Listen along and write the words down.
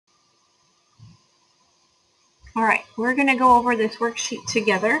All right, we're going to go over this worksheet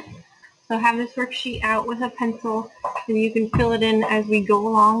together. So have this worksheet out with a pencil, and you can fill it in as we go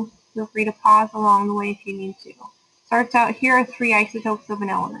along. Feel free to pause along the way if you need to. Starts out, here are 3 isotopes of an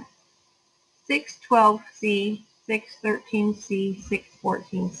element. 612C, 613C,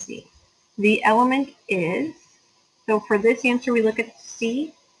 614C. The element is, so for this answer we look at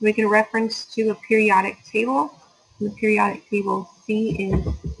C, we can reference to a periodic table. In the periodic table, C is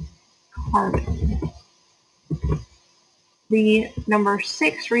carbon. The number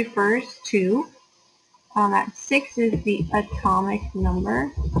 6 refers to, that 6 is the atomic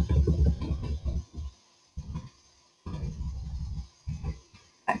number.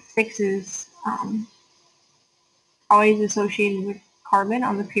 That 6 is always associated with carbon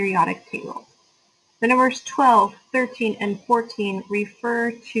on the periodic table. The numbers 12, 13, and 14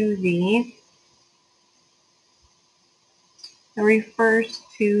 refer to the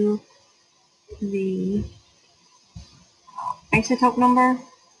isotope number.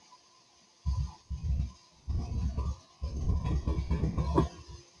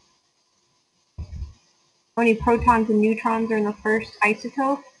 How many protons and neutrons are in the first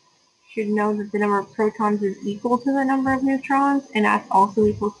isotope? You should know that the number of protons is equal to the number of neutrons, and that's also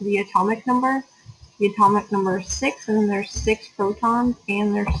equal to the atomic number. The atomic number is 6, and then there's 6 protons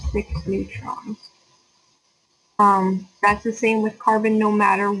and there's 6 neutrons. That's the same with carbon no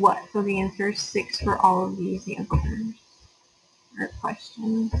matter what. So the answer is 6 for all of these answers or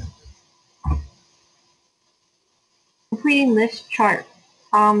questions. Completing this chart.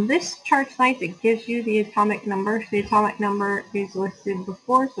 This chart's nice. It gives you the atomic number. So the atomic number is listed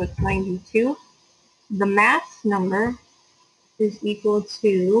before, so it's 92. The mass number is equal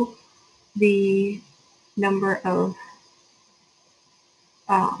to the number of,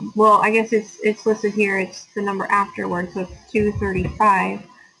 well, I guess it's listed here. It's the number afterwards, so it's 235.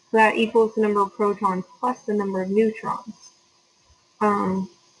 So that equals the number of protons plus the number of neutrons.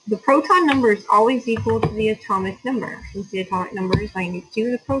 The proton number is always equal to the atomic number. Since the atomic number is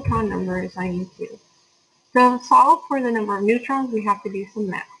 92, the proton number is 92. So to solve for the number of neutrons, we have to do some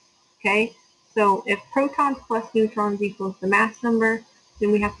math. Okay? So if protons plus neutrons equals the mass number,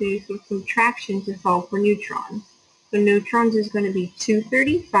 then we have to do some subtraction to solve for neutrons. So neutrons is going to be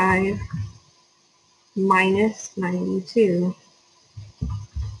 235 minus 92,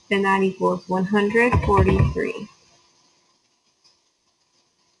 and that equals 143.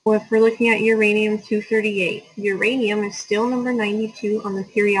 Well, if we're looking at uranium-238, uranium is still number 92 on the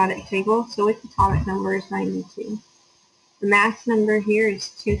periodic table, so its atomic number is 92. The mass number here is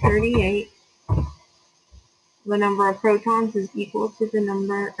 238. The number of protons is equal to the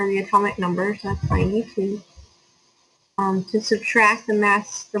number, or the atomic number, so that's 92. To subtract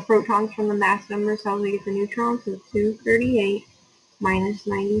the protons from the mass number, so we get the neutrons, so 238 minus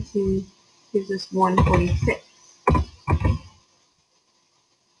 92 gives us 146.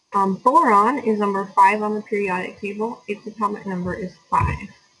 Boron is number 5 on the periodic table. Its atomic number is 5.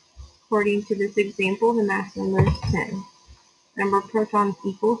 According to this example, the mass number is 10. The number of protons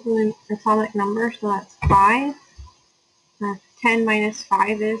equals the atomic number, so that's 5. 10 minus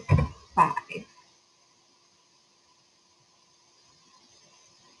 5 is 5.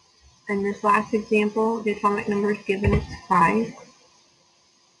 In this last example, the atomic number is given, it's 5.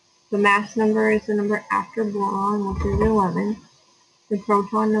 The mass number is the number after boron, which is 11. The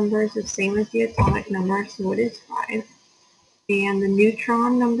proton number is the same as the atomic number, so it is 5. And the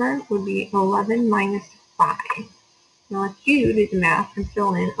neutron number would be 11 minus 5. Now let you do the math and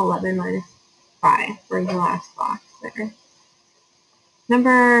fill in 11 minus 5 for the last box there.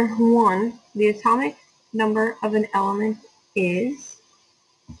 Number 1, the atomic number of an element is,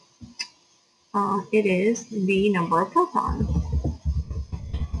 it is the number of protons.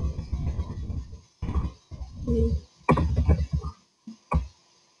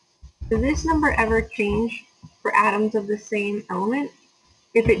 Does this number ever change for atoms of the same element?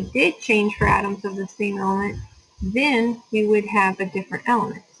 If it did change for atoms of the same element, then we would have a different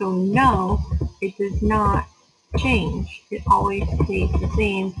element. So no, it does not change. It always stays the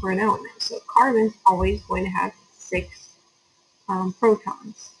same for an element. So carbon's always going to have 6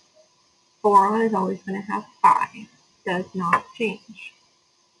 protons. Boron is always going to have 5. Does not change.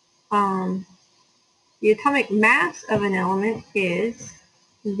 The atomic mass of an element is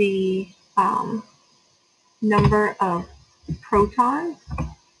the number of protons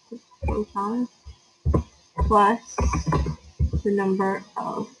plus the number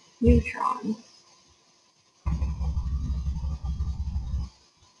of neutrons.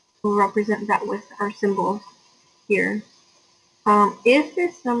 We'll represent that with our symbols here. If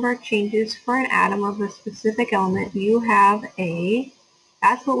this number changes for an atom of a specific element, you have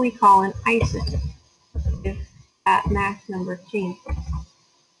that's what we call an isotope. If that mass number changes.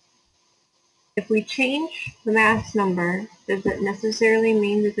 If we change the mass number, does it necessarily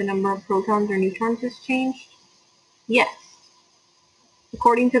mean that the number of protons or neutrons has changed? Yes.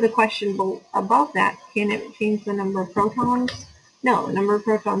 According to the question above that, can it change the number of protons? No, the number of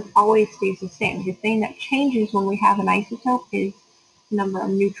protons always stays the same. The thing that changes when we have an isotope is the number of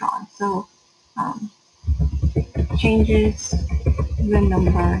neutrons. So changes the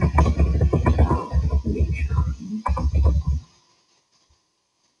number of neutrons.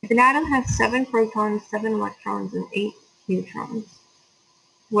 If an atom has 7 protons, 7 electrons, and 8 neutrons,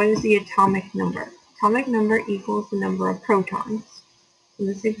 what is the atomic number? Atomic number equals the number of protons. In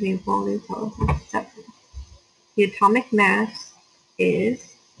this example, they tell us 7. The atomic mass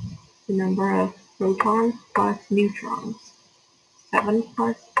is the number of protons plus neutrons. 7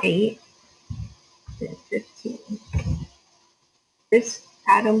 plus 8 is 15. This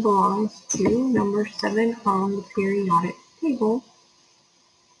atom belongs to number 7 on the periodic table,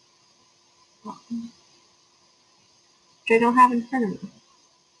 which I don't have in front of me.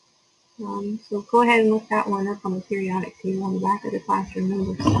 So go ahead and look that one up on the periodic table on the back of the classroom,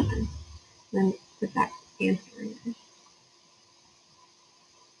 number 7. Then put that answer in there.